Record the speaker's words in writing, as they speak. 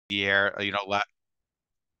year,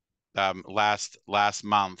 last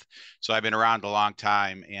month. So I've been around a long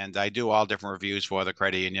time, and I do all different reviews for the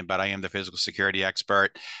credit union. But I am the physical security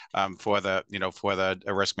expert for the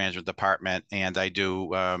risk management department, and I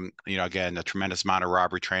do again a tremendous amount of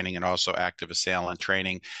robbery training and also active assailant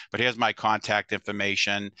training. But here's my contact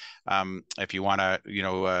information. If you want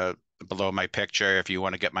to below my picture, if you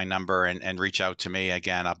want to get my number and reach out to me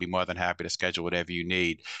again, I'll be more than happy to schedule whatever you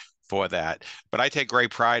need for that. But I take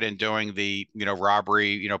great pride in doing the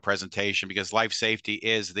robbery presentation, because life safety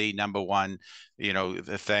is the number one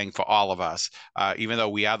the thing for all of us. Even though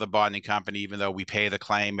we are the bonding company, even though we pay the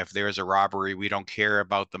claim, if there is a robbery, we don't care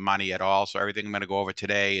about the money at all. So everything I'm going to go over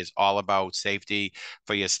today is all about safety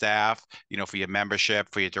for your staff, for your membership,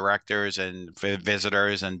 for your directors, and for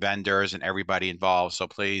visitors and vendors and everybody involved. So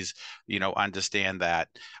please understand that.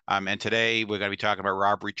 And today we're going to be talking about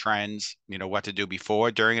robbery trends, what to do before,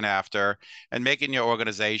 during, and after, and making your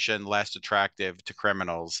organization less attractive to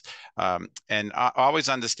criminals. And always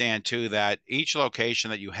understand too that each location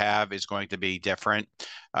that you have is going to be different.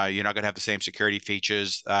 You're not going to have the same security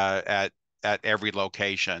features at every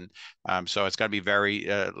location. So it's going to be very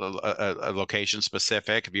location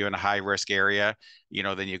specific. If you're in a high risk area,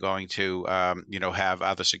 then you're going to, have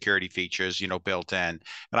other security features, built in.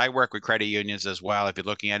 And I work with credit unions as well. If you're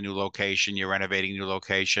looking at a new location, you're renovating a new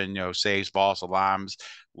location, safes, false alarms,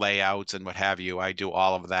 layouts, and what have you. I do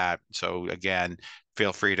all of that. So again,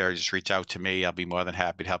 feel free to just reach out to me. I'll be more than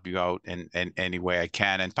happy to help you out in any way I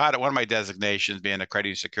can. And part of one of my designations, being a credit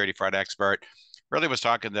and security fraud expert, really was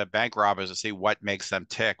talking to bank robbers to see what makes them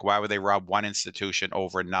tick. Why would they rob one institution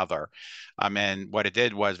over another? And what it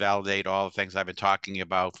did was validate all the things I've been talking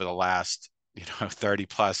about for the last 30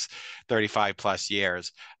 plus 35 plus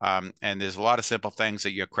years. And there's a lot of simple things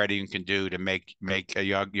that your credit union can do to make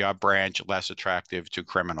your branch less attractive to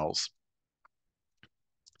criminals.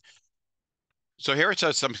 So here are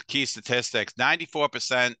just some key statistics.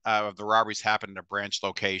 94% of the robberies happen in a branch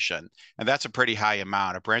location, and that's a pretty high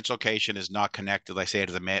amount. A branch location is not connected, let's say,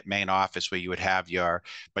 to the main office where you would have your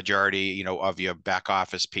majority, of your back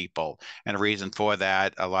office people. And the reason for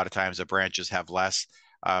that, a lot of times the branches have less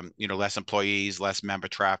employees, less member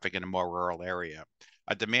traffic in a more rural area.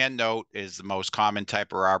 A demand note is the most common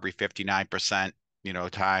type of robbery. 59%,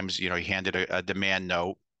 times, you handed a demand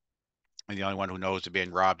note. And the only one who knows they're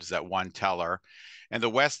being robbed is that one teller. And the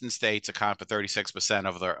Western states account for 36%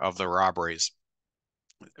 of the robberies.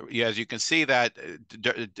 Yeah, as you can see that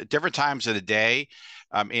different times of the day,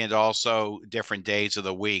 and also different days of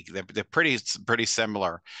the week, they're pretty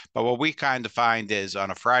similar. But what we kind of find is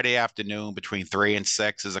on a Friday afternoon between 3 and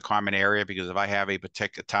 6 is a common area, because if I have a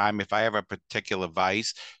particular time, if I have a particular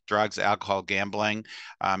vice, drugs, alcohol, gambling,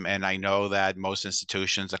 and I know that most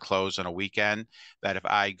institutions are closed on a weekend, that if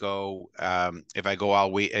I go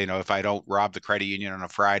all week, if I don't rob the credit union on a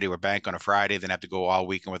Friday or bank on a Friday, then I have to go all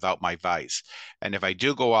weekend without my vice. And if I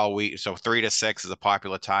do go all week, so 3 to 6 is a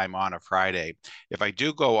popular time on a Friday. If I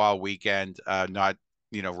do go all weekend, not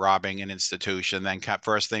robbing an institution, then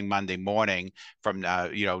first thing Monday morning from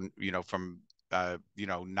 9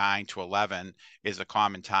 to 11 is a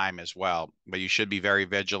common time as well. But you should be very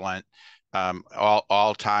vigilant,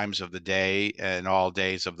 all times of the day and all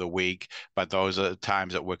days of the week. But those are the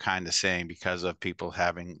times that we're kind of saying because of people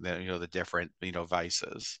having the different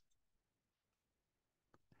vices.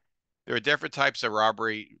 There are different types of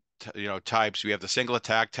robbery, types. We have the single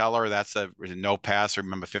attack teller. That's a no pass.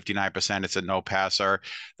 Remember, 59%. It's a no passer.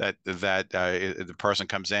 The person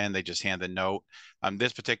comes in, they just hand the note.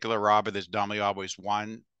 This particular robber, there's normally always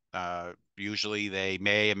one. Usually, they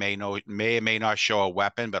may or may not show a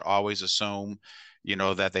weapon, but always assume,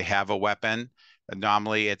 that they have a weapon. And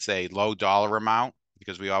normally, it's a low dollar amount,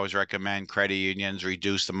 because we always recommend credit unions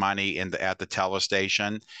reduce the money at the teller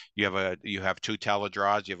station. You have two teller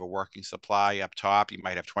draws. You have a working supply up top. You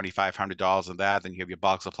might have $2,500 in that. Then you have your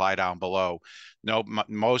bulk supply down below.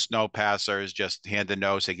 Most no passers just hand the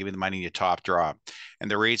note, say, give me the money in your top drawer. And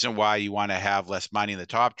the reason why you want to have less money in the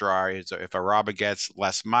top drawer is if a robber gets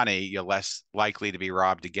less money, you're less likely to be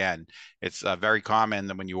robbed again. It's very common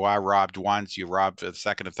that when you are robbed once, you robbed the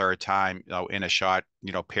second or third time, in a short,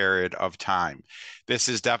 period of time. This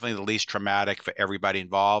is definitely the least traumatic for everybody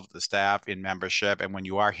involved, the staff, in membership. And when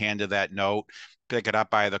you are handed that note, pick it up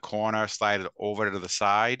by the corner, slide it over to the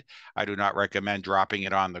side. I do not recommend dropping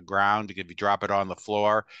it on the ground, because if you drop it on the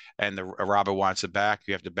floor and the robber wants it back,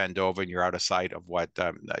 you have to bend over and you're out of sight of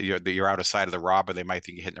you're out of sight of the robber. They might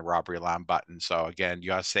think you're hitting the robbery alarm button. So again,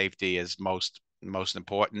 your safety is most most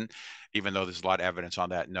important, even though there's a lot of evidence on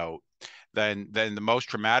that note. Then the most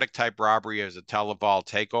traumatic type robbery is a televault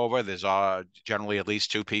takeover. There's generally at least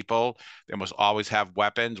two people. They must always have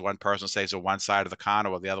weapons. One person stays on one side of the counter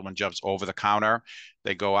while the other one jumps over the counter.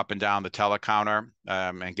 They go up and down the teller counter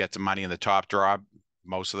and get the money in the top drawer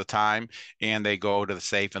most of the time, and they go to the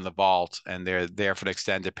safe in the vault, and they're there for an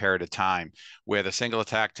extended period of time. Where the single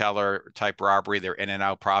attack teller type robbery, they're in and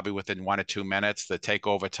out probably within 1 or 2 minutes. The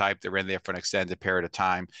takeover type, they're in there for an extended period of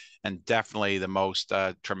time, and definitely the most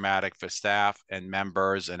traumatic for staff and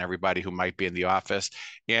members and everybody who might be in the office.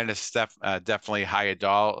 And it's definitely higher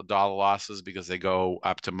dollar losses because they go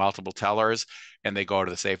up to multiple tellers and they go to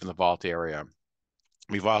the safe in the vault area.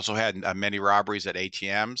 We've also had many robberies at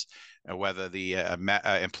ATMs, whether the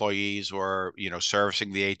employees were,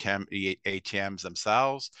 servicing the ATMs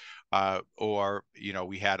themselves, or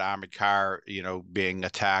we had armored car, being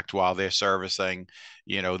attacked while they're servicing,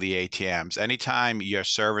 the ATMs. Anytime you're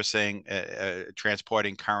servicing,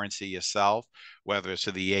 transporting currency yourself, whether it's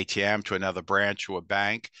to the ATM, to another branch, or a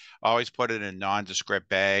bank, always put it in a nondescript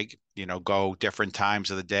bag. Go different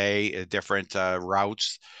times of the day, different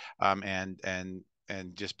routes,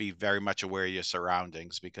 and just be very much aware of your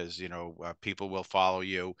surroundings, because people will follow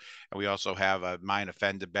you. And we also have a minor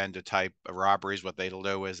fender bender type of robberies. What they'll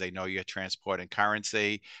do is they know you're transporting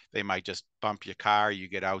currency. They might just bump your car. You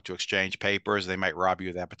get out to exchange papers. They might rob you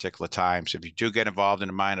at that particular time. So if you do get involved in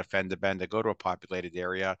a minor fender bender, go to a populated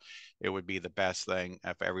area. It would be the best thing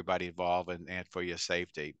for everybody involved, and for your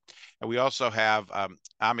safety. And we also have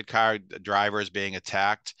armored car drivers being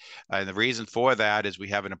attacked. And the reason for that is we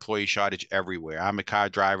have an employee shortage everywhere. Armored car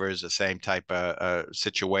drivers, the same type of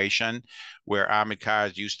situation, where armored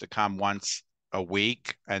cars used to come once a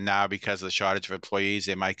week, and now because of the shortage of employees,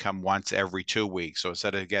 they might come once every 2 weeks. So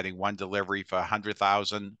instead of getting one delivery for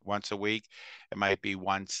 100,000 once a week, it might be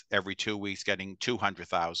once every 2 weeks getting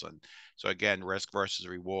 200,000. So again, risk versus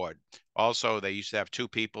reward. Also, they used to have two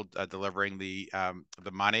people delivering the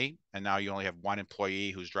money, and now you only have one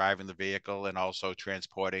employee who's driving the vehicle and also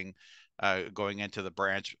transporting, going into the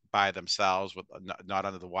branch by themselves, with not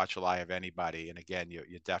under the watchful eye of anybody. And again, you're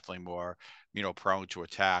definitely more, prone to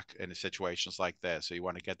attack in situations like this. So you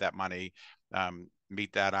want to get that money,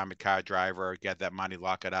 meet that armored car driver, get that money,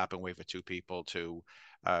 lock it up, and wait for two people to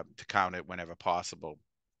count it whenever possible.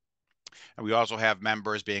 And we also have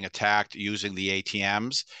members being attacked using the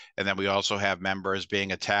ATMs, and then we also have members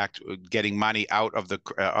being attacked getting money out of the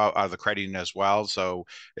credit union as well. So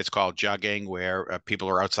it's called jugging, where people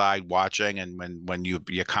are outside watching, and when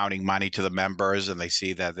you're counting money to the members and they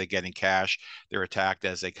see that they're getting cash, they're attacked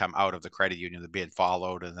as they come out of the credit union. They're being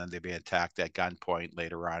followed, and then they're being attacked at gunpoint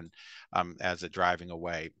later on, as they're driving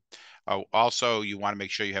away. Also, you want to make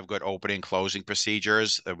sure you have good opening and closing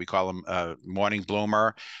procedures. We call them morning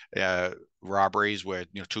bloomer robberies, where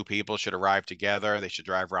two people should arrive together. They should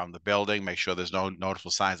drive around the building, make sure there's no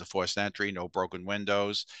noticeable signs of forced entry, no broken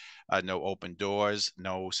windows, no open doors,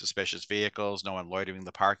 no suspicious vehicles, no one loitering in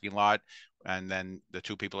the parking lot. And then the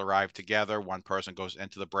two people arrive together. One person goes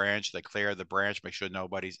into the branch. They clear the branch, make sure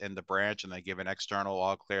nobody's in the branch, and they give an external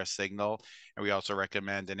all clear signal. And we also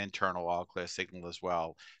recommend an internal all clear signal as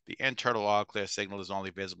well. The internal all clear signal is only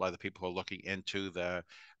visible by the people who are looking into the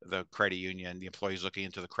credit union, the employees looking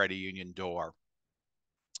into the credit union door.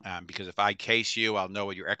 Because if I case you, I'll know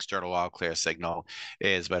what your external all clear signal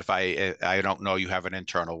is. But if I don't know you have an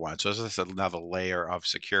internal one, so this is another layer of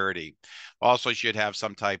security. Also, you should have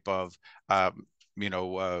some type of you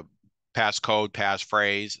know passcode,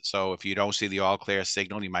 passphrase. So if you don't see the all clear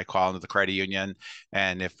signal, you might call into the credit union,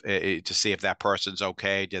 and if to see if that person's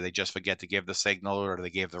okay. Did they just forget to give the signal, or do they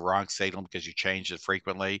give the wrong signal because you change it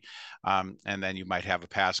frequently? And then you might have a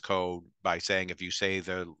passcode by saying, if you say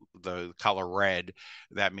the color red,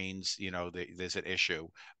 that means there's an issue.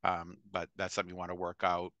 But that's something you want to work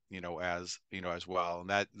out, as well.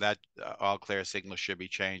 And that all clear signal should be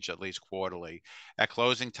changed at least quarterly. At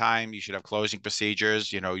closing time, you should have closing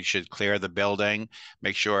procedures. You should clear the building,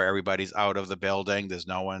 make sure everybody's out of the building. There's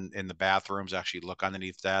no one in the bathrooms. Actually, look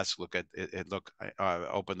underneath desks, look at it,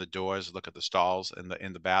 open the doors, look at the stalls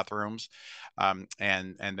in the bathrooms, and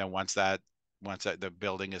then once the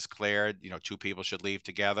building is cleared, two people should leave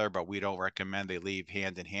together, but we don't recommend they leave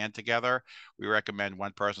hand in hand together. We recommend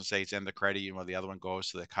one person stays in the credit union while the other one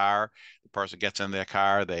goes to the car. The person gets in their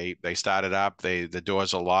car, they start it up, the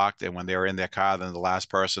doors are locked, and when they're in their car, then the last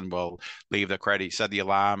person will leave the credit, set the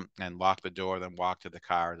alarm, and lock the door, then walk to the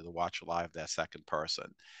car to the watchful eye of that second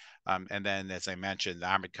person. And then, as I mentioned, the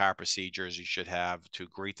armored car procedures you should have to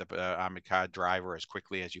greet the armored car driver as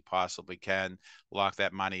quickly as you possibly can, lock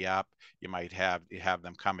that money up. You might have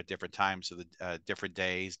them come at different times of the different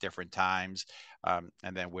days, different times,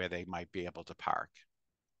 and then where they might be able to park.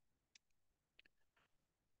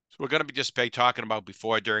 So we're going to be just talking about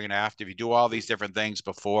before, during, and after. If you do all these different things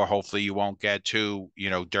before, hopefully you won't get to,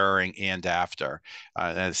 during and after.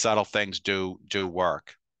 And subtle things do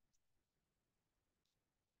work.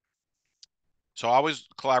 So always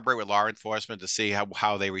collaborate with law enforcement to see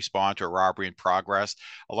how they respond to a robbery in progress.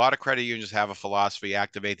 A lot of credit unions have a philosophy: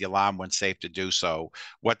 activate the alarm when safe to do so.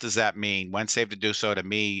 What does that mean? When safe to do so to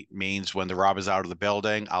me means when the robber's out of the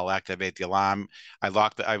building, I'll activate the alarm.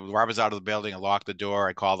 Robber's out of the building, I lock the door,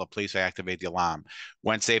 I call the police, I activate the alarm.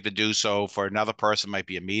 When safe to do so for another person might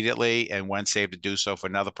be immediately, and when safe to do so for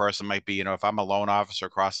another person might be, if I'm a loan officer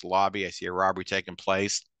across the lobby, I see a robbery taking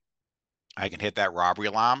place, I can hit that robbery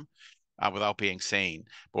alarm without being seen.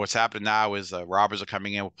 But what's happened now is robbers are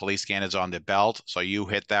coming in with police scanners on their belt. So you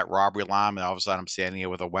hit that robbery alarm, and all of a sudden I'm standing here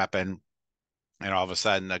with a weapon, and all of a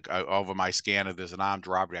sudden over my scanner there's an armed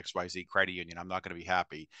robbery, XYZ credit union. I'm not going to be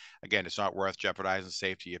happy. Again, it's not worth jeopardizing the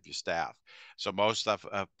safety of your staff. So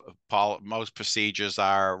most procedures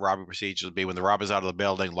are robbery procedures would be when the robber's out of the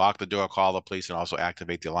building, lock the door, call the police, and also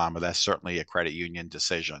activate the alarm. But that's certainly a credit union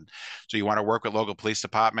decision. So you want to work with local police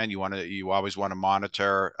department. You always want to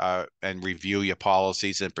monitor and review your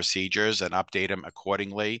policies and procedures and update them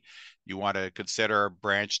accordingly. You want to consider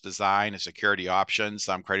branch design and security options.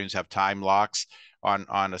 Some credit unions have time locks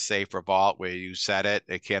on a safe or vault where you set it.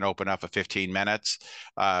 It can't open up for 15 minutes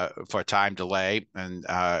for time delay,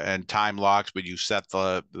 and time locks where you set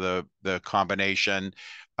the combination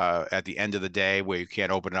at the end of the day where you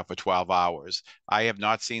can't open it up for 12 hours. I have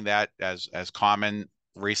not seen that as common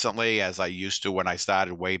recently as I used to when I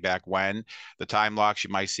started way back when. The time locks you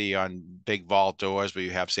might see on big vault doors where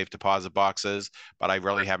you have safe deposit boxes, but I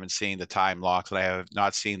really haven't seen the time locks, and I have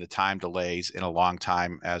not seen the time delays in a long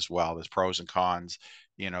time as well. There's pros and cons,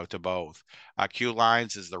 to both. Queue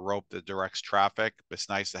lines is the rope that directs traffic. It's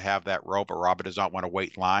nice to have that rope. A robber does not want to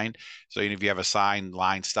wait in line. So even if you have a sign,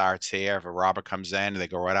 line starts here, if a robber comes in and they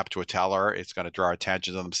go right up to a teller, it's going to draw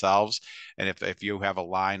attention to themselves. And if you have a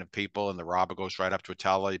line of people and the robber goes right up to a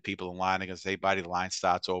teller, people in line are going to say, buddy, the line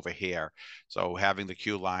starts over here. So having the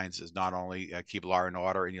queue lines is not only keep law and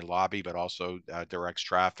order in your lobby, but also directs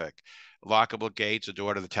traffic. Lockable gates, a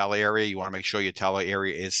door to the teller area. You want to make sure your teller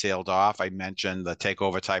area is sealed off. I mentioned the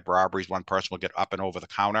takeover type robberies. One person will get up and over the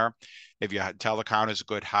counter. If your teller counter is a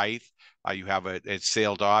good height, it's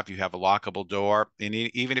sealed off. You have a lockable door, and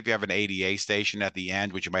even if you have an ADA station at the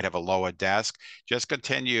end, which you might have a lower desk, just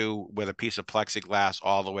continue with a piece of plexiglass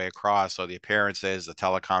all the way across, so the appearance is the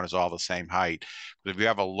teller counter is all the same height. But if you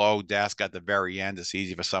have a low desk at the very end, it's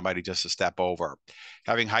easy for somebody just to step over.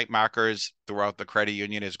 Having height markers throughout the credit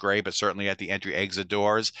union is great, but certainly at the entry exit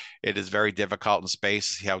doors, it is very difficult in space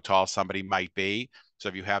to see how tall somebody might be. So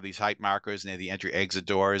if you have these height markers near the entry exit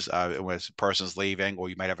doors when a person's leaving, or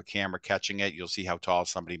you might have a camera catching it, you'll see how tall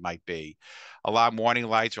somebody might be. Alarm warning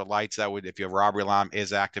lights or lights that would, if your robbery alarm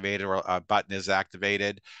is activated or a button is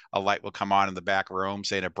activated, a light will come on in the back room,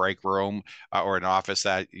 say in a break room or an office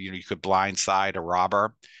that you could blindside a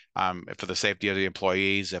robber. For the safety of the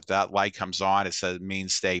employees, if that light comes on, it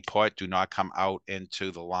means stay put. Do not come out into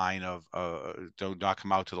the line of, do not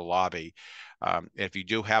come out to the lobby. If you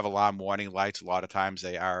do have alarm warning lights, a lot of times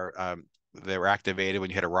they're activated when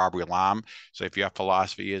you hit a robbery alarm. So if your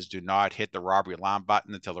philosophy is do not hit the robbery alarm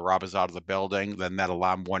button until the robber's out of the building, then that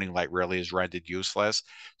alarm warning light really is rendered useless.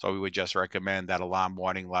 So we would just recommend that alarm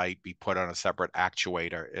warning light be put on a separate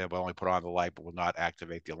actuator. It will only put on the light, but will not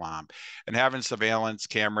activate the alarm. And having surveillance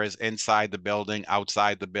cameras inside the building,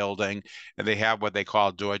 outside the building, and they have what they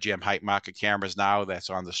call door jam height marker cameras now that's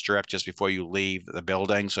on the strip just before you leave the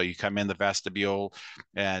building. So you come in the vestibule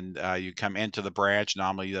and you come into the branch.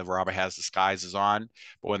 Normally the robber has disguises on,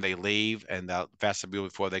 but when they leave and the vestibule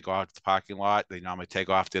before they go out to the parking lot, they normally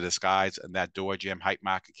take off their disguise, and that door jam height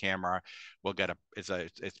marker camera will get there's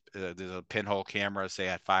a pinhole camera, say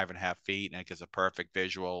at 5.5 feet, and it gives a perfect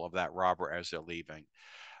visual of that robber as they're leaving.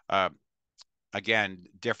 Again,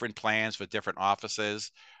 different plans for different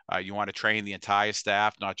offices. You want to train the entire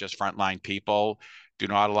staff, not just frontline people. Do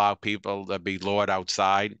not allow people to be lured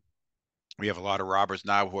outside. We have a lot of robbers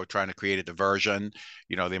now who are trying to create a diversion.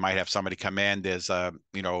 They might have somebody come in. There's a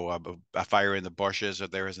fire in the bushes, or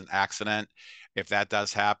there is an accident. If that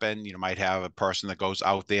does happen, you might have a person that goes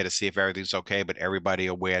out there to see if everything's okay, but everybody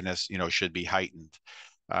awareness, should be heightened.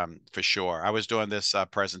 for sure. I was doing this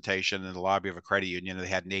presentation in the lobby of a credit union, and they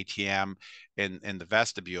had an ATM in the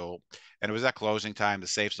vestibule, and it was at closing time. The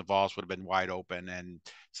safes and vaults would have been wide open, and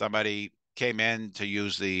somebody came in to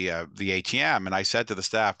use the ATM, and I said to the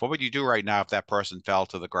staff, "What would you do right now if that person fell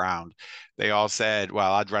to the ground?" They all said,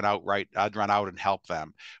 "Well, I'd run out and help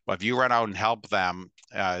them." But if you run out and help them,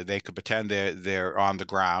 they could pretend they're on the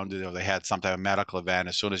ground. You know, they had some type of medical event.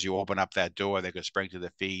 As soon as you open up that door, they could spring to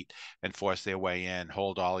their feet and force their way in,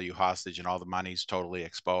 hold all of you hostage, and all the money's totally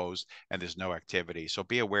exposed, and there's no activity. So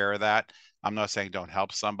be aware of that. I'm not saying don't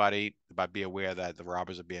help somebody, but be aware that the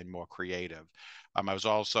robbers are being more creative. I was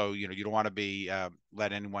also, you know, you don't want to be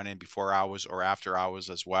let anyone in before hours or after hours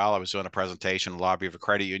as well. I was doing a presentation in the lobby of a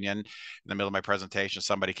credit union. In the middle of my presentation,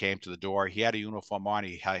 somebody came to the door. He had a uniform on.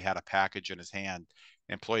 He had a package in his hand.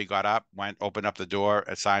 The employee got up, went, opened up the door,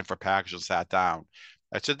 signed for a package, and sat down.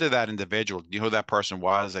 I said to that individual, "Do you know who that person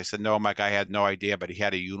was?" They said, "No, Mike, I had no idea, but he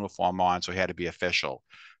had a uniform on, so he had to be official."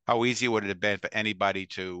 How easy would it have been for anybody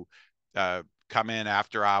to come in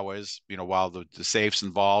after hours, you know, while the safes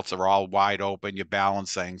and vaults are all wide open, you're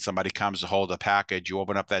balancing, somebody comes to hold a package, you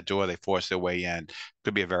open up that door, they force their way in.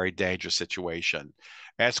 Could be a very dangerous situation.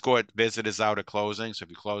 Escort visitors out at closing. So if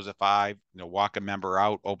you close at 5, you know, walk a member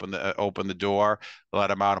out, open the door, let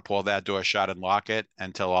them out and pull that door shut and lock it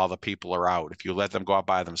until all the people are out. If you let them go out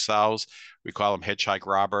by themselves, we call them hitchhike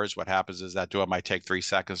robbers. What happens is that door might take 3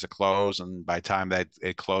 seconds to close, and by the time that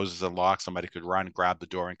it closes and locks, somebody could run, grab the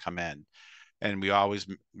door, and come in. And we always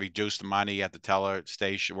reduce the money at the teller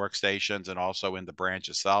station workstations and also in the branch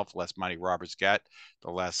itself. Less money robbers get,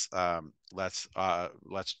 the less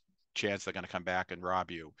chance they're going to come back and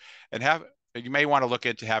rob you. And have you may want to look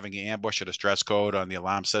into having an ambush or distress code on the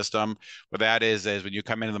alarm system. What that is when you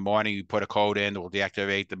come in the morning, you put a code in that will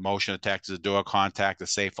deactivate the motion detectors, the door contact, the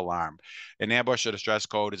safe alarm. An ambush or distress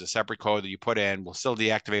code is a separate code that you put in. Will still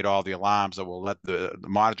deactivate all the alarms that will let the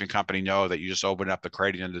monitoring company know that you just opened up the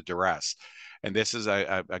credit under duress. And this is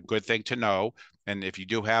a good thing to know. And if you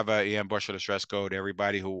do have a ambush or distress code,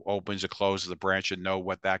 everybody who opens or closes the branch should know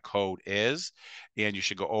what that code is. And you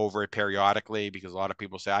should go over it periodically, because a lot of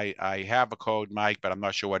people say, I have a code, Mike, but I'm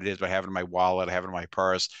not sure what it is, but I have it in my wallet, I have it in my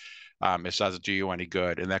purse. It doesn't do you any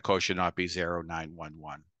good. And that code should not be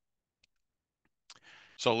 0911.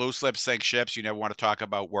 So loose lips sink ships. You never want to talk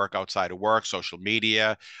about work outside of work, social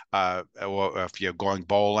media. Or if you're going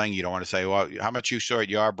bowling, you don't want to say, "Well, how much you saw at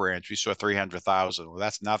your branch?" We saw 300,000. Well,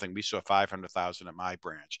 that's nothing. We saw 500,000 at my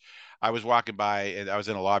branch. I was walking by, and I was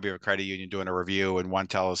in a lobby of a credit union doing a review, and one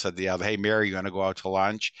teller said to the other, "Hey, Mary, you going to go out to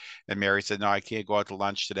lunch?" And Mary said, "No, I can't go out to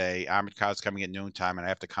lunch today. Armored car's coming at noontime, and I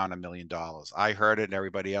have to count $1 million." I heard it, and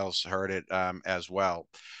everybody else heard it as well.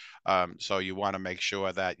 So you want to make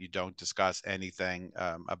sure that you don't discuss anything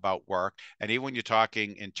about work. And even when you're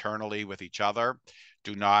talking internally with each other,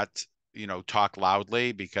 do not, you know, talk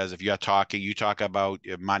loudly, because if you're talking, you talk about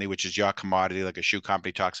money, which is your commodity, like a shoe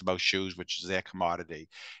company talks about shoes, which is their commodity.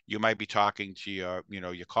 You might be talking to your, you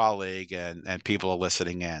know, your colleague, and people are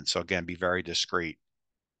listening in. So again, be very discreet.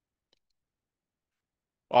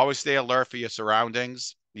 Always stay alert for your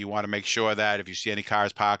surroundings. You want to make sure that if you see any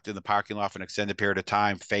cars parked in the parking lot for an extended period of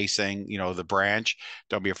time facing, you know, the branch,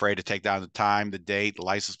 don't be afraid to take down the time, the date, the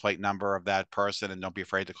license plate number of that person, and don't be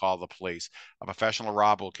afraid to call the police. A professional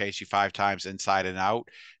robber will case you 5 times inside and out.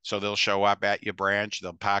 So they'll show up at your branch.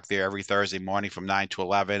 They'll park there every Thursday morning from 9 to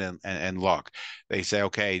 11 and look. They say,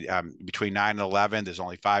 okay, between 9 and 11, there's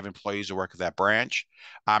only 5 employees who work at that branch.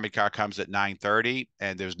 Army car comes at 9:30,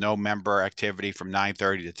 and there's no member activity from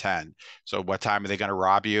 9:30 to 10. So what time are they going to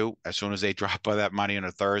rob you? As soon as they drop all that money on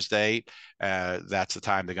a Thursday, that's the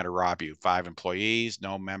time they're going to rob you. 5 employees,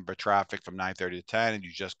 no member traffic from 9:30 to 10, and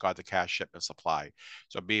you just got the cash shipment supply.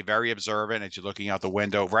 So be very observant as you're looking out the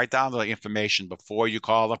window. Write down the information before you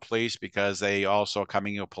call the police, because they also are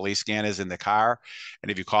coming in with police scanners in the car. And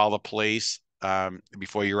if you call the police,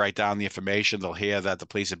 before you write down the information, they'll hear that the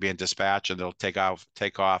police are being dispatched, and they'll take off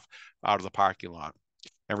out of the parking lot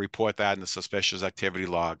and report that in the suspicious activity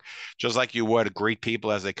log. Just like you would greet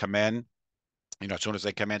people as they come in. You know, as soon as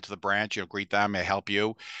they come into the branch, you'll greet them, they help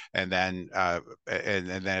you. And then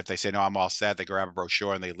if they say, no, I'm all set, they grab a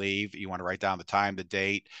brochure and they leave. You want to write down the time, the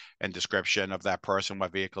date, and description of that person,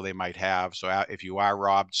 what vehicle they might have. So if you are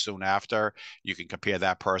robbed soon after, you can compare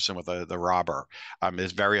that person with the robber.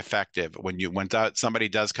 It's very effective. When somebody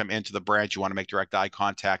does come into the branch, you want to make direct eye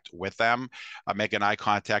contact with them. Making eye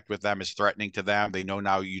contact with them is threatening to them. They know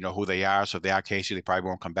now you know who they are. So if they are casey, they probably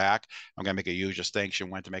won't come back. I'm going to make a huge distinction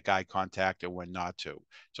when to make eye contact and when not to.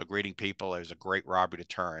 So greeting people is a great robbery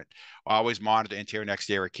deterrent. Always monitor interior and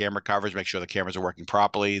exterior camera coverage. Make sure the cameras are working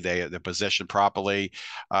properly. They're positioned properly.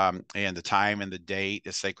 and the time and the date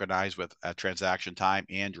is synchronized with transaction time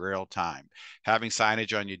and real time. Having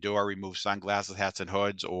signage on your door, remove sunglasses, hats, and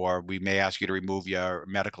hoods, or we may ask you to remove your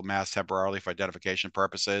medical mask temporarily for identification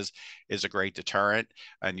purposes, is a great deterrent.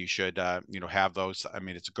 And you should, have those. I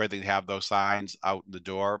mean, it's a good thing to have those signs out the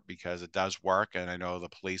door because it does work. And I know the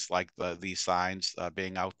police like these signs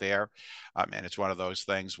being out there. And it's one of those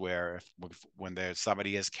things where when there's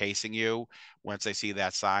somebody is casing you, once they see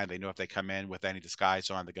that sign, they know if they come in with any disguise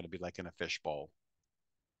on, they're going to be like in a fishbowl.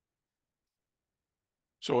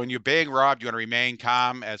 So when you're being robbed, you want to remain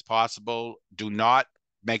calm as possible. Do not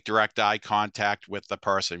make direct eye contact with the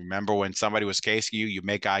person. Remember, when somebody was casing you, you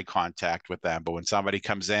make eye contact with them. But when somebody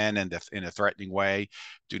comes in and in a threatening way,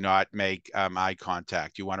 do not make eye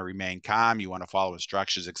contact. You want to remain calm. You want to follow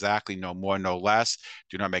instructions exactly, no more, no less.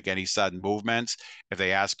 Do not make any sudden movements. If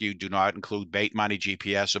they ask you, do not include bait money,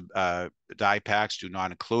 GPS, die packs. Do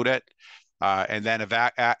not include it. And then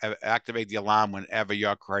activate the alarm whenever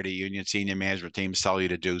your credit union senior management teams tell you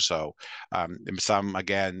to do so. Some,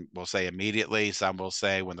 again, will say immediately. Some will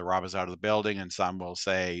say when the robber's out of the building, and some will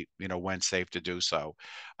say, when safe to do so.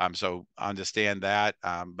 So understand that.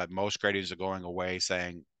 But most credit unions are going away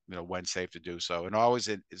saying, when safe to do so. And always,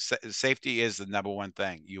 safety is the number one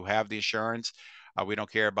thing. You have the insurance. We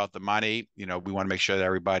don't care about the money. We want to make sure that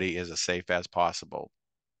everybody is as safe as possible.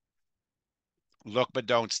 Look but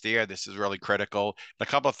don't steer. This is really critical. A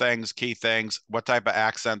couple of things, key things: what type of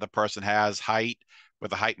accent the person has, height, with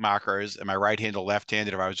the height markers. Am I right-handed or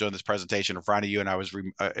left-handed? If I was doing this presentation in front of you and I was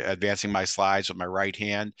advancing my slides with my right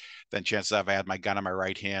hand, then chances are if I had my gun in my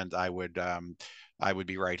right hand, I would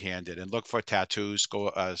be right-handed. And look for tattoos,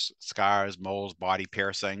 scars, moles, body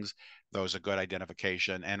piercings. Those are good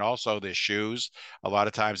identification. And also their shoes. A lot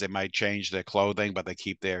of times they might change their clothing, but they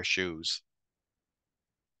keep their shoes.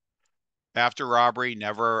 After robbery,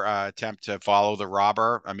 never attempt to follow the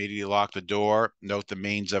robber. Immediately lock the door. Note the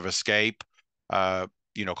means of escape. Uh,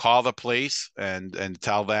 call the police and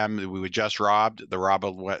tell them that we were just robbed.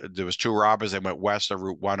 There was two robbers. They went west of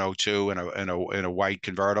Route 102 in a white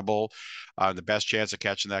convertible. The best chance of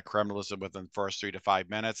catching that criminal is within the first 3 to 5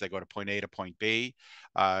 minutes. They go to point A to point B.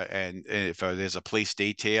 And if there's a police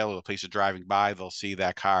detail or the police are driving by, they'll see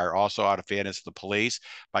that car. Also, out of fairness to the police,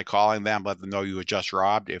 by calling them, let them know you were just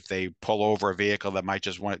robbed. If they pull over a vehicle that might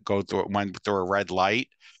just went through a red light,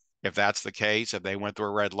 if that's the case, if they went through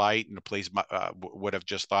a red light and the police would have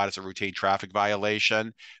just thought it's a routine traffic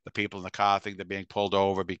violation, the people in the car think they're being pulled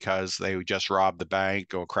over because they just robbed the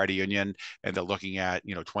bank or credit union, and they're looking at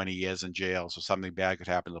 20 years in jail. So something bad could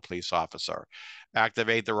happen to the police officer.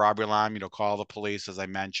 Activate the robbery alarm. Call the police, as I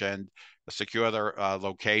mentioned. Secure the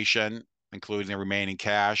location, including the remaining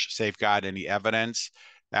cash. Safeguard any evidence.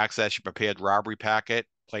 Access your prepared robbery packet.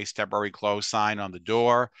 Place temporary close sign on the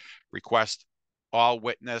door. Request all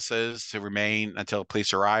witnesses to remain until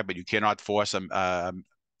police arrive, but you cannot force a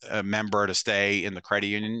member to stay in the credit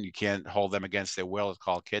union. You can't hold them against their will. It's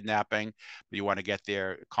called kidnapping. But you want to get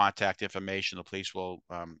their contact information. The police will,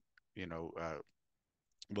 will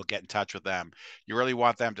get in touch with them. You really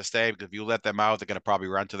want them to stay, because if you let them out, they're going to probably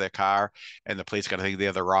run to their car and the police are going to think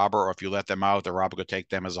they're the robber. Or if you let them out, the robber could take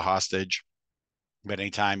them as a hostage. But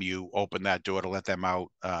anytime you open that door to let them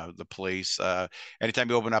out, anytime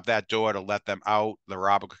you open up that door to let them out, the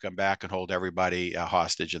robber could come back and hold everybody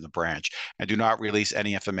hostage in the branch. And do not release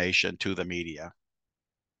any information to the media.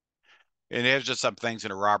 And there's just some things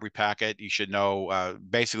in a robbery packet you should know.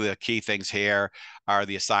 Basically, the key things here are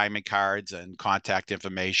the assignment cards and contact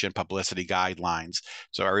information, publicity guidelines.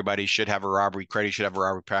 So everybody should have a robbery credit, should have a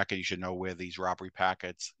robbery packet. You should know where these robbery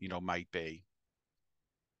packets, might be.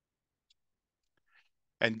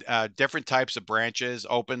 And different types of branches,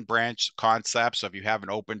 open branch concepts. So if you have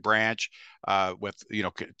an open branch with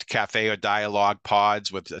cafe or dialogue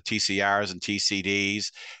pods with TCRs and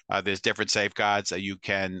TCDs, there's different safeguards that you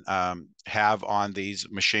can have on these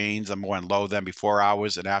machines. Number one, load them before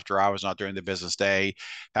hours and after hours, not during the business day.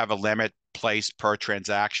 Have a limit placed per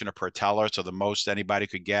transaction or per teller. So the most anybody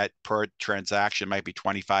could get per transaction might be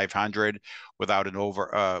 2,500 without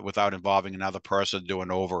involving another person to do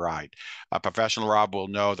an override. A professional robber will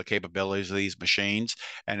know the capabilities of these machines.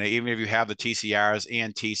 And even if you have the TCRs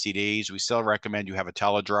and TCDs, we still recommend you have a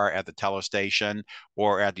teller drawer at the teller station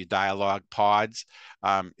or at the dialogue pods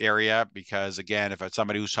area, because again, if it's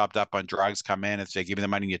somebody who's topped up on drugs come in and say, give me the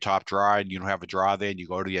money in your top drawer, and you don't have a drawer there, and you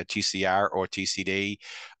go to your TCR or TCD,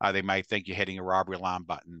 they might think think you're hitting a robbery alarm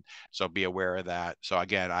button. So be aware of that. So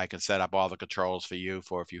again, I can set up all the controls for you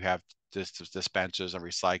for if you have dispensers and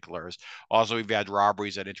recyclers. Also, we've had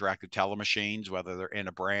robberies at interactive teller machines, whether they're in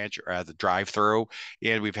a branch or at the drive-through,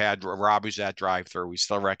 and we've had robberies at drive-through. We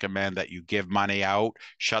still recommend that you give money out,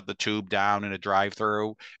 shut the tube down in a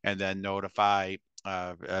drive-through, and then notify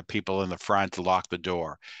people in the front to lock the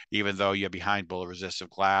door, even though you're behind bullet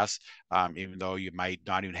resistant glass. Even though you might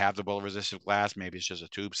not even have the bullet resistant glass, maybe it's just a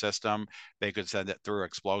tube system. They could send it through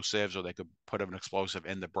explosives, or they could put an explosive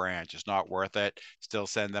in the branch. It's not worth it. Still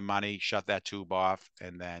send them money, shut that tube off,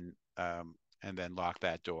 and then lock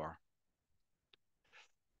that door.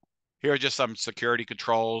 Here are just some security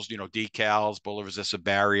controls, decals, bullet resistant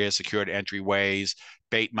barriers, secured entryways,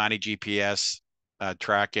 bait money GPS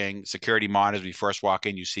tracking, security monitors. When you first walk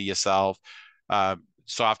in, you see yourself.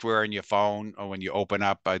 Software in your phone, or when you open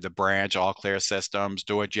up the branch, all clear systems,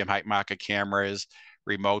 door jam height marker cameras,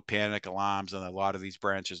 remote panic alarms, and a lot of these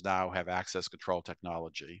branches now have access control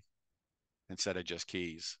technology instead of just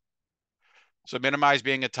keys. So minimize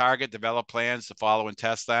being a target, develop plans to follow and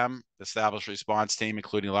test them, establish a response team,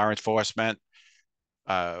 including law enforcement,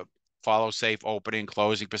 uh, follow safe opening,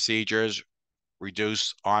 closing procedures,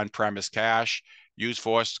 reduce on-premise cache, use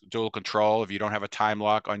force dual control. If you don't have a time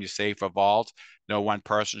lock on your safe or vault, no one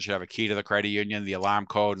person should have a key to the credit union, the alarm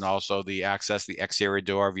code, and also the access the exterior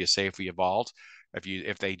door of your safe or your vault.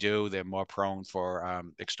 If they do, they're more prone for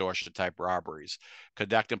extortion type robberies.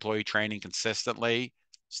 Conduct employee training consistently.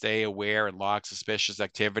 Stay aware and log suspicious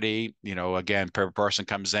activity. Again, per person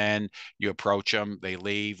comes in, you approach them, they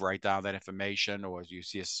leave, write down that information, or you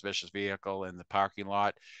see a suspicious vehicle in the parking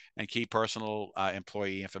lot, and keep personal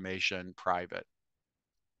employee information private.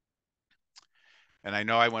 And I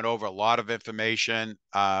know I went over a lot of information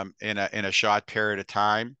in a short period of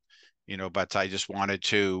time, but I just wanted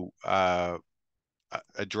to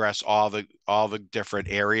address all the different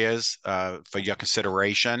areas for your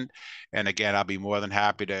consideration. And again, I'll be more than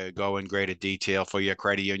happy to go in greater detail for your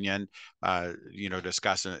credit union,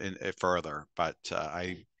 discuss it further. But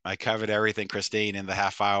I covered everything, Christine, in the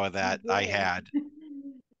half hour You that I did. had.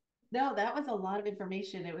 No, that was a lot of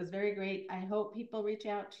information. It was very great. I hope people reach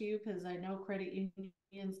out to you because I know credit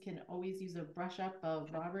unions can always use a brush up of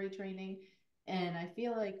robbery training. And I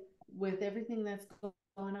feel like with everything that's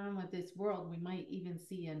going on with this world, we might even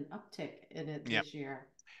see an uptick in it Yeah. this year.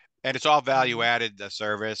 And it's all value Um, added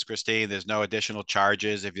service, Christine. There's no additional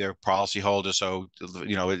charges if you're a policyholder. So,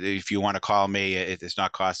 if you want to call me, it's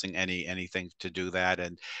not costing anything to do that.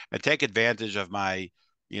 And take advantage of my,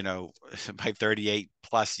 my 38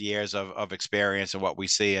 plus years of experience and what we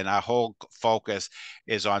see. And our whole focus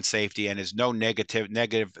is on safety, and there's no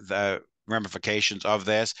negative ramifications of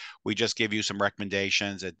this. We just give you some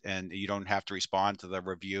recommendations, and you don't have to respond to the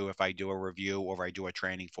review if I do a review or if I do a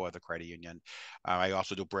training for the credit union. I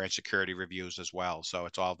also do branch security reviews as well, so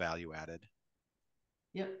it's all value added.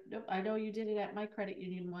 Yep, yep. I know you did it at my credit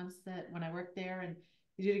union once that when I worked there and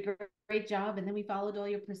you did a great job and then we followed all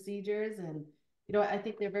your procedures and I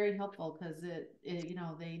think they're very helpful because they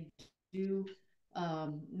do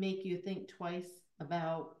make you think twice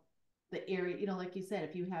about the area, like you said,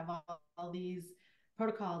 if you have all these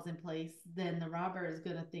protocols in place, then the robber is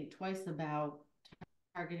going to think twice about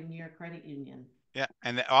targeting your credit union. Yeah,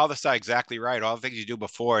 and all the stuff exactly right. All the things you do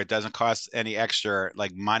before, it doesn't cost any extra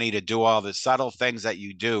like money to do all the subtle things that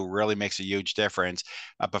you do. Really makes a huge difference.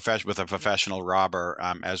 A profession with a professional robber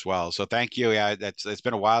as well. So thank you. Yeah, it's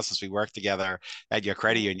been a while since we worked together at your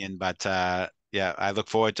credit Yes, union, but yeah, I look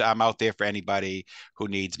forward to. I'm out there for anybody who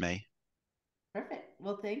needs me. perfect.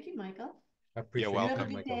 Well, thank you, Michael. I You're appreciate You your have a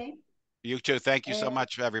welcome. time, good Michael. day. You too. Thank you so And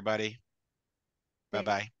much, everybody. Bye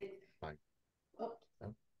thanks. bye. Bye. Oh,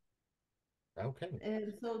 Oh, okay.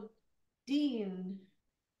 and so Dean,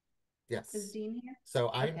 is Yes. Dean here? So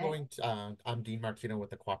I'm Okay. going to, I'm Dean Martino with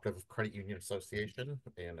the Cooperative Credit Union Association,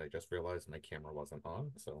 and I just realized my camera wasn't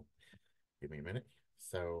on, so give me a minute.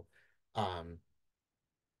 So, um,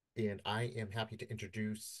 and I am happy to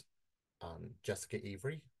introduce Jessica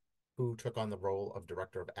Avery, who took on the role of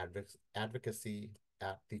Director of Advocacy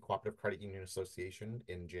at the Cooperative Credit Union Association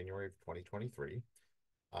in January of 2023.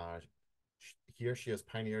 Uh, Here she has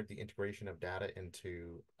pioneered the integration of data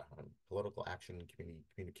into political action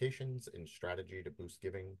communications and strategy to boost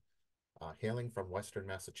giving. Hailing from Western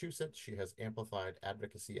Massachusetts, she has amplified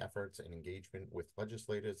advocacy efforts and engagement with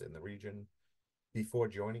legislators in the region. Before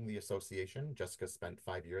joining the association, Jessica spent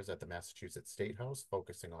 5 years at the Massachusetts State House,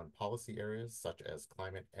 focusing on policy areas such as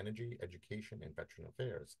climate, energy, education, and veteran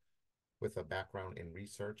affairs. With a background in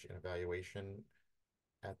research and evaluation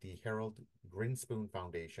at the Harold Grinspoon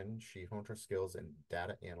Foundation, she honed her skills in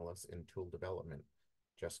data analysis and tool development.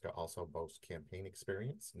 Jessica also boasts campaign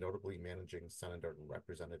experience, notably managing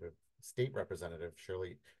State Representative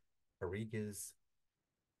Shirley Arriga's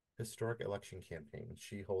historic election campaign.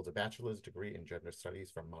 She holds a bachelor's degree in gender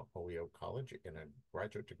studies from Mount Holyoke College and a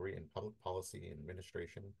graduate degree in public policy and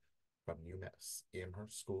administration from UMass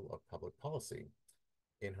Amherst School of Public Policy.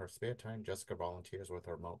 In her spare time, Jessica volunteers with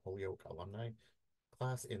her Mount Holyoke alumni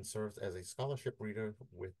class and serves as a scholarship reader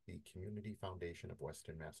with the Community Foundation of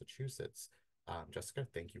Western Massachusetts. Jessica,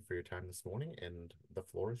 thank you for your time this morning, and the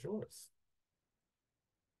floor is yours.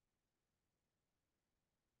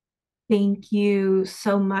 Thank you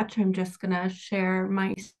so much. I'm just going to share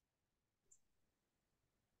my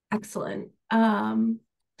excellent.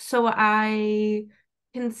 So I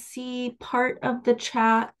can see part of the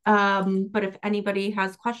chat, but if anybody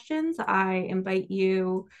has questions, I invite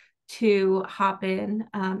you to hop in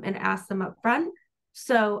and ask them up front.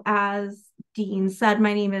 So as Dean said,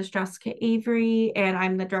 my name is Jessica Avery, and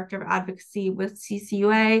I'm the Director of Advocacy with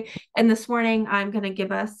CCUA. And this morning, I'm going to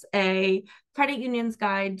give us a Credit Union's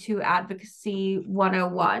Guide to Advocacy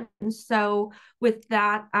 101. So with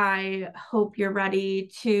that, I hope you're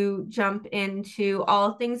ready to jump into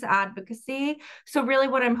all things advocacy. So really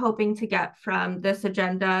what I'm hoping to get from this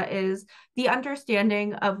agenda is the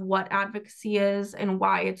understanding of what advocacy is and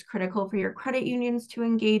why it's critical for your credit unions to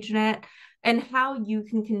engage in it, and how you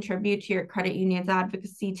can contribute to your credit union's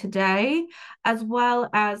advocacy today, as well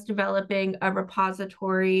as developing a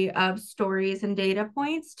repository of stories and data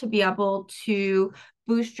points to be able to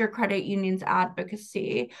boost your credit union's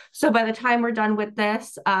advocacy. So by the time we're done with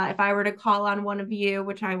this, if I were to call on one of you,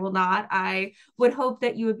 which I will not, I would hope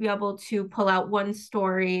that you would be able to pull out one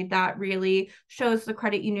story that really shows the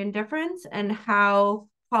credit union difference and how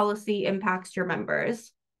policy impacts your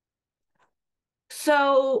members.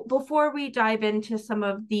 So before we dive into some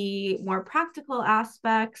of the more practical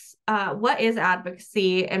aspects, what is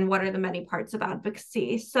advocacy and what are the many parts of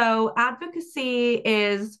advocacy? So advocacy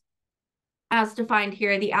is, as defined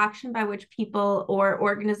here, the action by which people or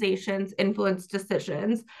organizations influence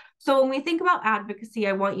decisions. So when we think about advocacy,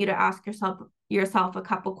 I want you to ask yourself a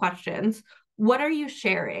couple questions. What are you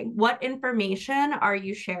sharing? What information are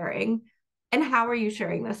you sharing? And how are you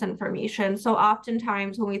sharing this information? So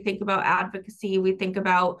oftentimes when we think about advocacy, we think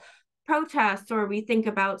about protests, or we think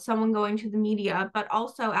about someone going to the media, but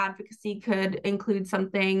also advocacy could include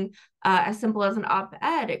something as simple as an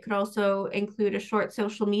op-ed. It could also include a short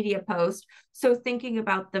social media post. So thinking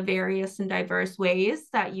about the various and diverse ways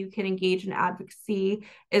that you can engage in advocacy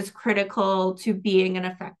is critical to being an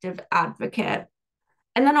effective advocate.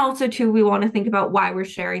 And then also too, we want to think about why we're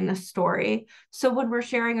sharing this story. So when we're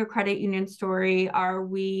sharing a credit union story, are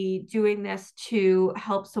we doing this to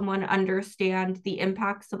help someone understand the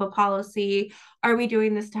impacts of a policy? Are we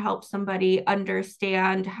doing this to help somebody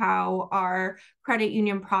understand how our credit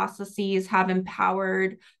union processes have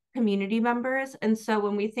empowered community members? And so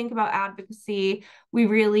when we think about advocacy, we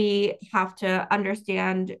really have to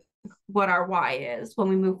understand what our why is when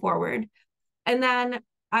we move forward. And then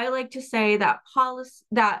I like to say that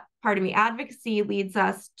advocacy leads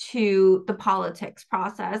us to the politics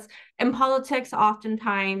process. And politics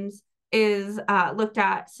oftentimes is looked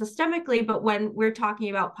at systemically, but when we're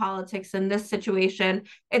talking about politics in this situation,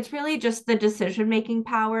 it's really just the decision-making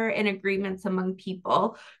power and agreements among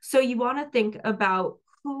people. So you want to think about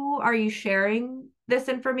who are you sharing this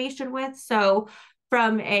information with? So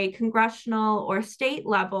from a congressional or state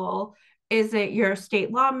level, is it your state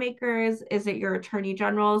lawmakers? Is it your attorney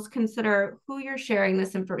generals? Consider who you're sharing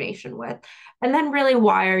this information with. And then really,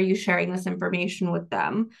 why are you sharing this information with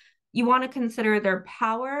them? You want to consider their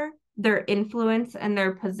power, their influence, and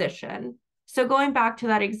their position. So going back to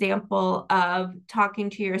that example of talking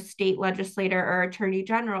to your state legislator or attorney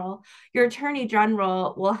general, your attorney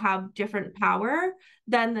general will have different power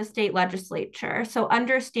than the state legislature. So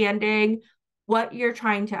understanding what you're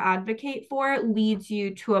trying to advocate for leads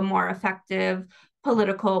you to a more effective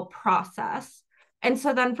political process. And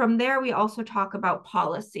so then from there, we also talk about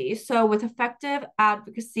policy. So with effective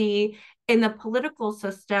advocacy in the political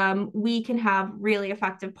system, we can have really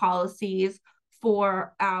effective policies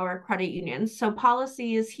for our credit unions. So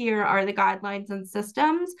policies here are the guidelines and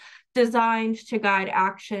systems designed to guide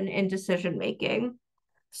action and decision-making.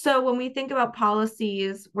 So when we think about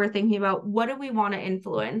policies, we're thinking about what do we want to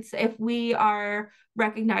influence? If we are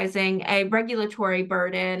recognizing a regulatory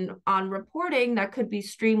burden on reporting that could be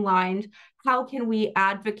streamlined, how can we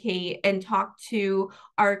advocate and talk to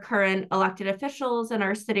our current elected officials and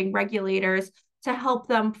our sitting regulators to help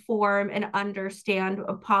them form and understand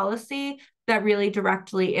a policy that really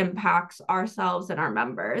directly impacts ourselves and our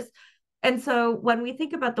members? And so when we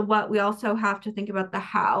think about the what, we also have to think about the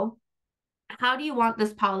how. how do you want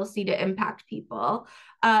this policy to impact people?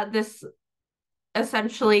 This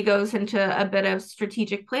essentially goes into a bit of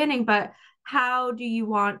strategic planning, but how do you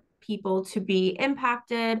want people to be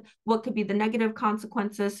impacted? What could be the negative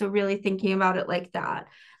consequences? So really thinking about it like that.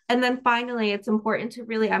 And then finally, it's important to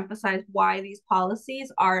really emphasize why these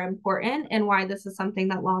policies are important and why this is something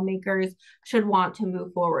that lawmakers should want to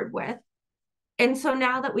move forward with. And so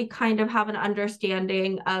now that we kind of have an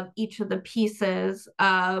understanding of each of the pieces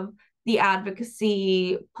of the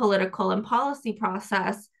advocacy, political, and policy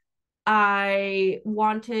process, I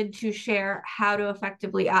wanted to share how to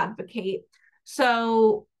effectively advocate.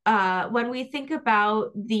 So, when we think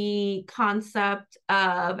about the concept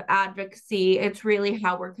of advocacy, it's really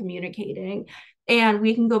how we're communicating. And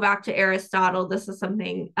we can go back to Aristotle. This is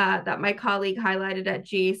something that my colleague highlighted at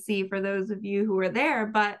GAC for those of you who were there,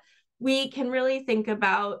 but we can really think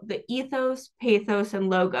about the ethos, pathos, and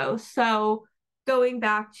logos. So, going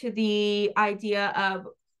back to the idea of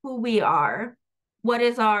who we are, what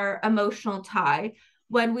is our emotional tie?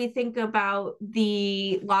 When we think about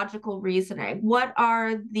the logical reasoning, what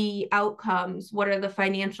are the outcomes? What are the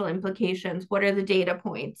financial implications? What are the data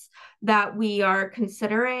points that we are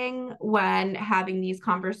considering when having these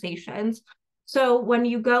conversations? So when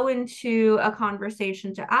you go into a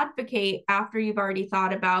conversation to advocate, after you've already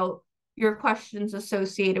thought about your questions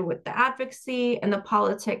associated with the advocacy and the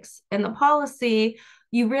politics and the policy,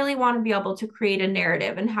 you really want to be able to create a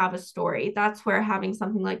narrative and have a story. That's where having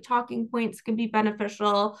something like talking points can be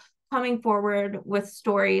beneficial, coming forward with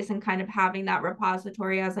stories and kind of having that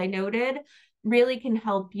repository, as I noted, really can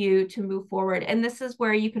help you to move forward. And this is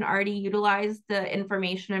where you can already utilize the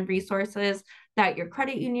information and resources that your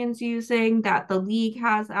credit union's using, that the league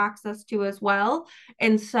has access to as well.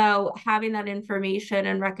 And so having that information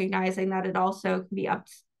and recognizing that it also can be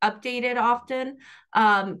updated often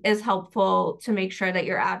is helpful to make sure that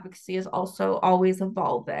your advocacy is also always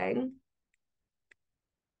evolving.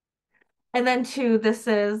 And then too, this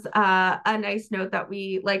is a nice note that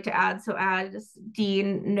we like to add. So as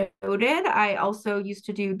Dean noted, I also used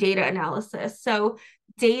to do data analysis. So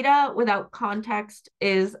data without context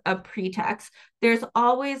is a pretext. There's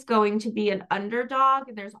always going to be an underdog,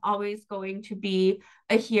 and there's always going to be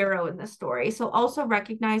a hero in the story. So also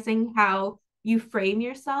recognizing how you frame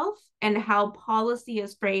yourself and how policy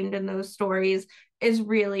is framed in those stories is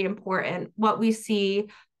really important. What we see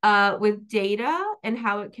with data and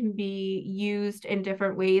how it can be used in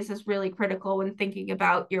different ways is really critical when thinking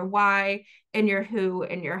about your why and your who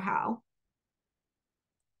and your how.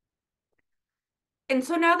 And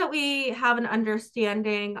so now that we have an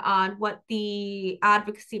understanding on what the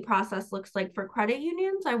advocacy process looks like for credit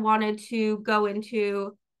unions, I wanted to go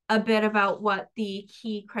into a bit about what the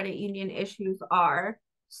key credit union issues are.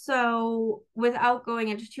 So without going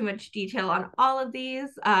into too much detail on all of these,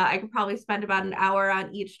 I could probably spend about an hour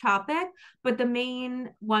on each topic, but the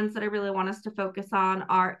main ones that I really want us to focus on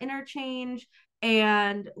are interchange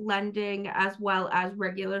and lending, as well as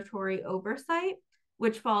regulatory oversight,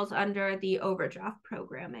 which falls under the overdraft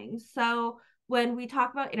programming. So when we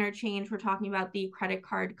talk about interchange, we're talking about the Credit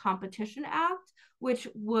Card Competition Act, which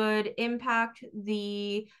would impact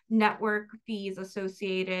the network fees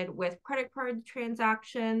associated with credit card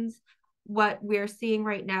transactions. What we're seeing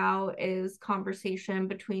right now is conversation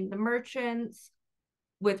between the merchants,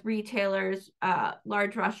 with retailers,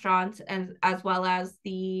 large restaurants, and as well as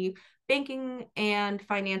the banking and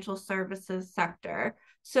financial services sector.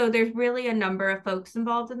 So there's really a number of folks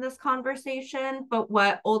involved in this conversation, but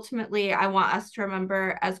what ultimately I want us to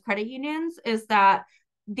remember as credit unions is that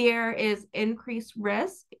there is increased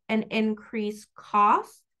risk and increased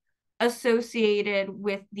cost associated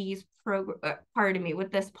with these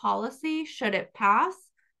with this policy should it pass.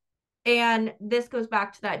 And this goes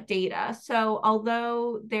back to that data. So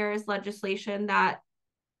although there is legislation that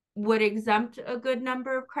would exempt a good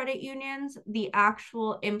number of credit unions, the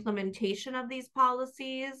actual implementation of these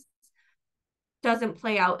policies doesn't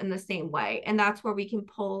play out in the same way. And that's where we can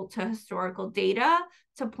pull to historical data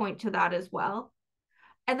to point to that as well.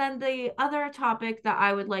 And then the other topic that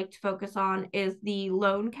I would like to focus on is the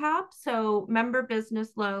loan cap. So member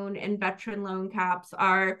business loan and veteran loan caps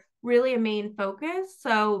are really a main focus.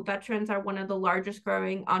 So veterans are one of the largest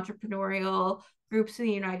growing entrepreneurial groups in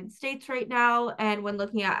the United States right now. And when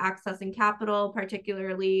looking at accessing capital,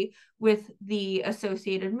 particularly with the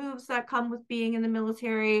associated moves that come with being in the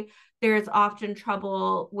military, there's often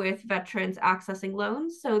trouble with veterans accessing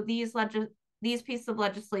loans. So these pieces of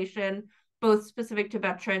legislation, both specific to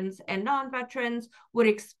veterans and non-veterans, would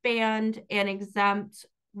expand and exempt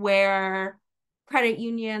where credit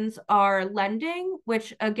unions are lending,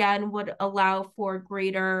 which again would allow for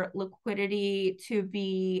greater liquidity to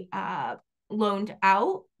be loaned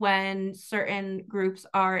out when certain groups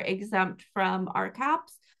are exempt from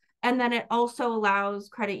RCAPs. And then it also allows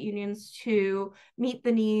credit unions to meet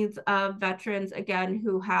the needs of veterans, again,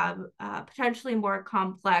 who have potentially more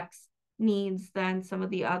complex needs than some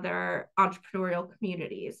of the other entrepreneurial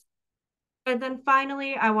communities. And then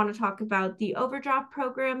finally, I want to talk about the overdraft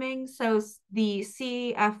programming. So the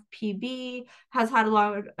CFPB has had a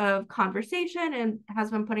lot of conversation and has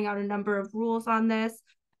been putting out a number of rules on this.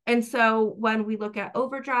 And so when we look at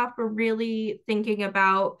overdraft, we're really thinking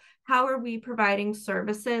about how are we providing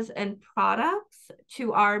services and products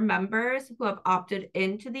to our members who have opted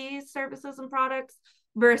into these services and products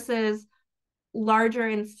versus larger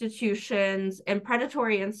institutions and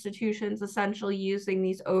predatory institutions essentially using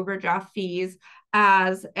these overdraft fees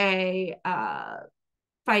as a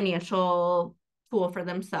financial tool for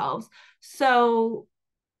themselves. So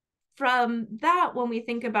from that, when we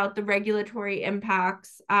think about the regulatory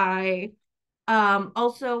impacts, I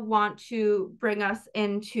also want to bring us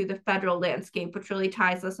into the federal landscape, which really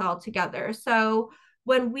ties us all together. So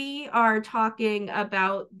when we are talking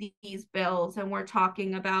about these bills and we're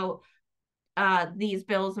talking about these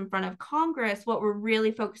bills in front of Congress, what we're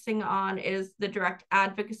really focusing on is the direct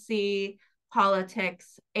advocacy,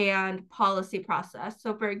 politics, and policy process.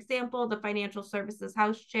 So, for example, the Financial Services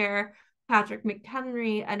House Chair, Patrick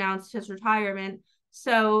McHenry, announced his retirement.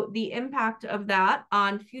 So, the impact of that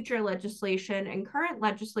on future legislation and current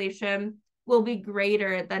legislation will be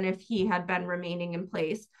greater than if he had been remaining in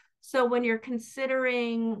place. So, when you're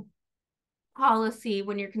considering policy,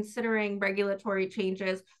 when you're considering regulatory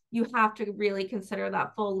changes, you have to really consider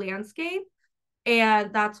that full landscape.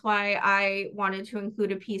 And that's why I wanted to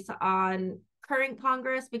include a piece on current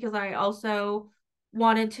Congress, because I also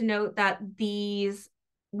wanted to note that these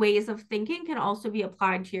ways of thinking can also be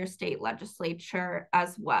applied to your state legislature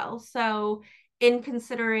as well. So in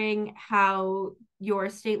considering how your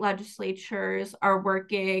state legislatures are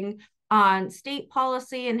working on state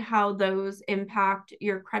policy and how those impact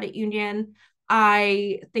your credit union,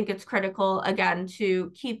 I think it's critical, again,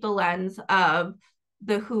 to keep the lens of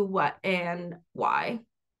the who, what, and why.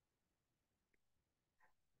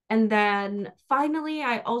 And then finally,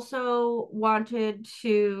 I also wanted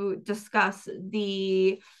to discuss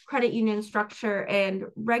the credit union structure and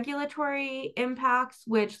regulatory impacts,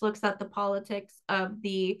 which looks at the politics of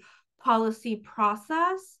the policy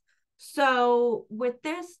process. So with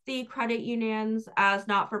this, the credit unions as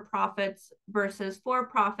not-for-profits versus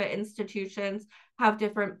for-profit institutions have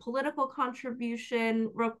different political contribution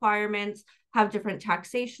requirements, have different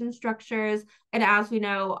taxation structures, and as we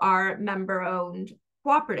know, are member-owned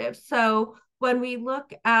cooperatives. So when we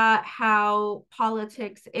look at how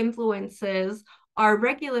politics influences our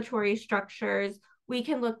regulatory structures, we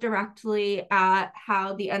can look directly at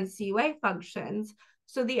how the NCUA functions.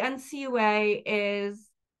 So the NCUA is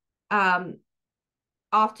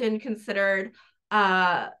often considered,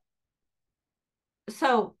 when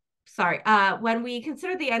we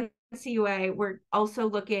consider the NCUA, we're also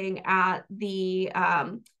looking at the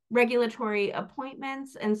regulatory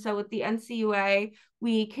appointments. And so with the NCUA,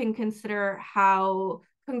 we can consider how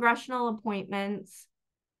congressional appointments,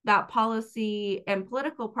 that policy and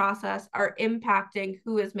political process are impacting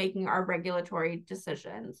who is making our regulatory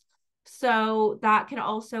decisions. So that can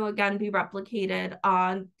also, again, be replicated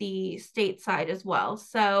on the state side as well.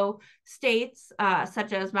 So states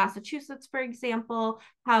such as Massachusetts, for example,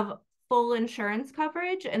 have full insurance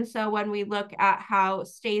coverage. And so when we look at how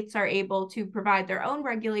states are able to provide their own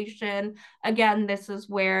regulation, again, this is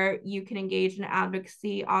where you can engage in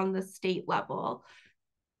advocacy on the state level.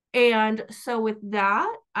 And so with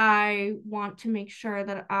that, I want to make sure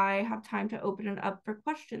that I have time to open it up for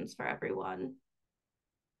questions for everyone.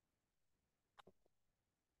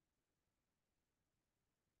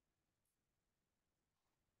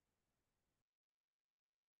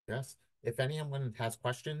 Yes. If anyone has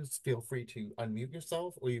questions, feel free to unmute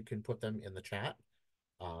yourself, or you can put them in the chat,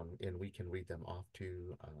 and we can read them off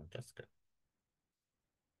to Jessica.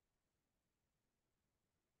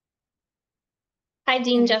 Hi,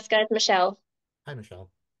 Dean, Jessica, it's Michelle. Hi,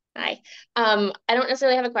 Michelle. Hi. I don't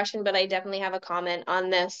necessarily have a question, but I definitely have a comment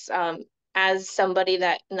on this. As somebody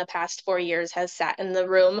that in the past 4 years has sat in the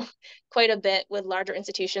room quite a bit with larger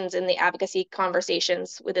institutions in the advocacy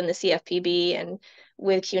conversations within the CFPB and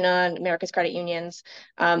with CUNA and America's Credit Unions,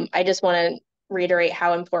 I just want to reiterate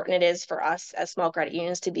how important it is for us as small credit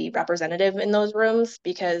unions to be representative in those rooms,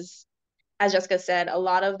 because as Jessica said, a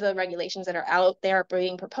lot of the regulations that are out there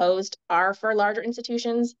being proposed are for larger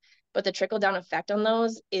institutions, but the trickle-down effect on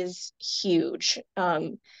those is huge.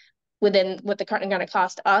 Within what the credit going to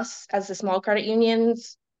cost us as the small credit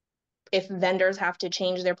unions if vendors have to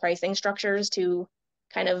change their pricing structures to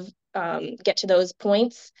kind of get to those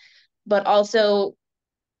points, but also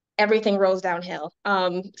everything rolls downhill.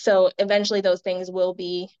 So eventually those things will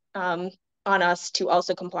be on us to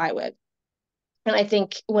also comply with. And I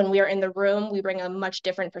think when we are in the room, we bring a much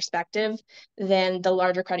different perspective than the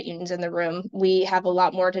larger credit unions in the room. We have a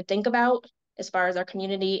lot more to think about as far as our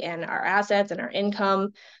community and our assets and our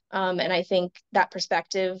income. And I think that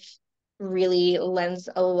perspective really lends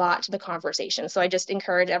a lot to the conversation. So I just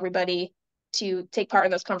encourage everybody to take part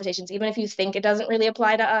in those conversations, even if you think it doesn't really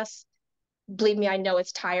apply to us. Believe me, I know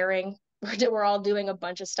it's tiring. We're all doing a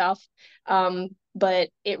bunch of stuff, but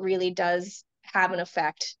it really does have an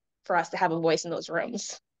effect for us to have a voice in those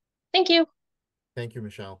rooms. Thank you. Thank you,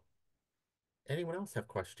 Michelle. Anyone else have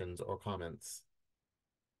questions or comments?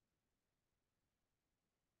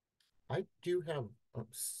 I do have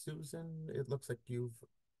Susan, it looks like you've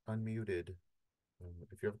unmuted.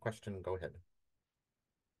 If you have a question, go ahead.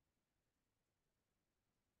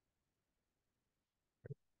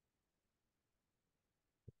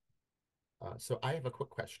 So I have a quick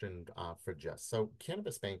question for Jess. So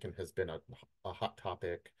cannabis banking has been a hot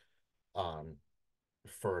topic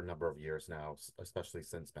for a number of years now, especially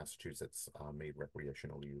since Massachusetts made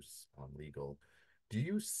recreational use legal. Do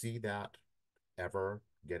you see that ever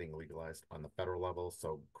getting legalized on the federal level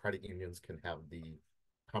so credit unions can have the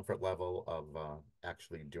comfort level of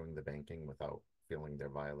actually doing the banking without feeling they're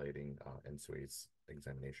violating NSUA's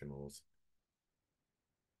examination rules?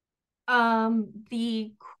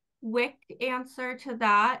 The quick answer to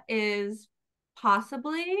that is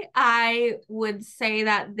possibly. I would say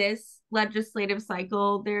that this legislative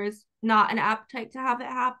cycle, there's not an appetite to have it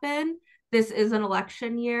happen. This is an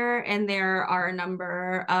election year, and there are a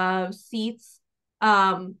number of seats.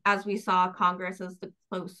 As we saw, Congress is the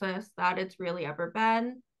closest that it's really ever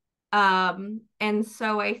been. And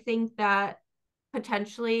so I think that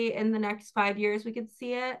potentially in the next 5 years we could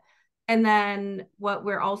see it. And then what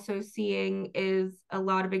we're also seeing is a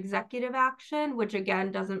lot of executive action, which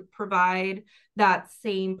again doesn't provide that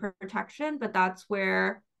same protection, but that's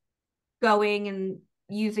where going and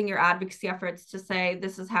using your advocacy efforts to say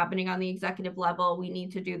this is happening on the executive level, we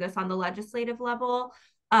need to do this on the legislative level.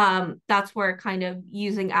 That's where kind of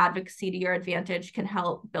using advocacy to your advantage can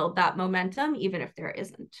help build that momentum, even if there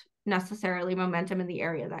isn't necessarily momentum in the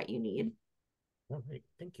area that you need. All right,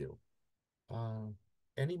 thank you.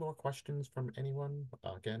 Any more questions from anyone?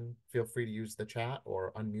 Again, feel free to use the chat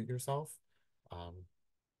or unmute yourself.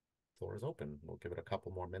 Floor is open. We'll give it a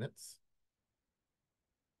couple more minutes.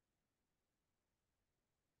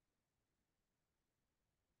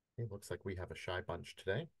 It looks like we have a shy bunch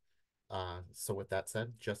today. So with that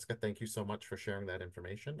said, Jessica, thank you so much for sharing that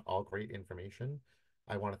information. All great information.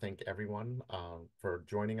 I want to thank everyone for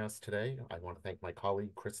joining us today. I want to thank my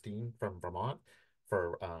colleague, Christine from Vermont,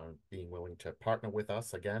 for being willing to partner with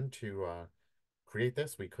us again to create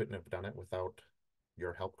this. We couldn't have done it without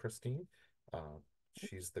your help, Christine.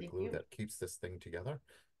 She's the glue that keeps this thing together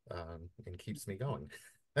and keeps me going.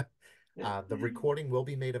 The recording will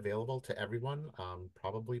be made available to everyone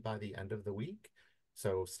probably by the end of the week.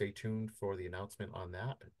 So stay tuned for the announcement on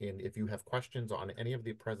that. And if you have questions on any of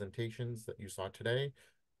the presentations that you saw today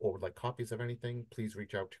or would like copies of anything, please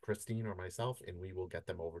reach out to Christine or myself and we will get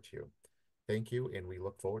them over to you. Thank you, and we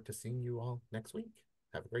look forward to seeing you all next week.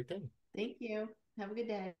 Have a great day. Thank you. Have a good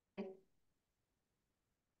day.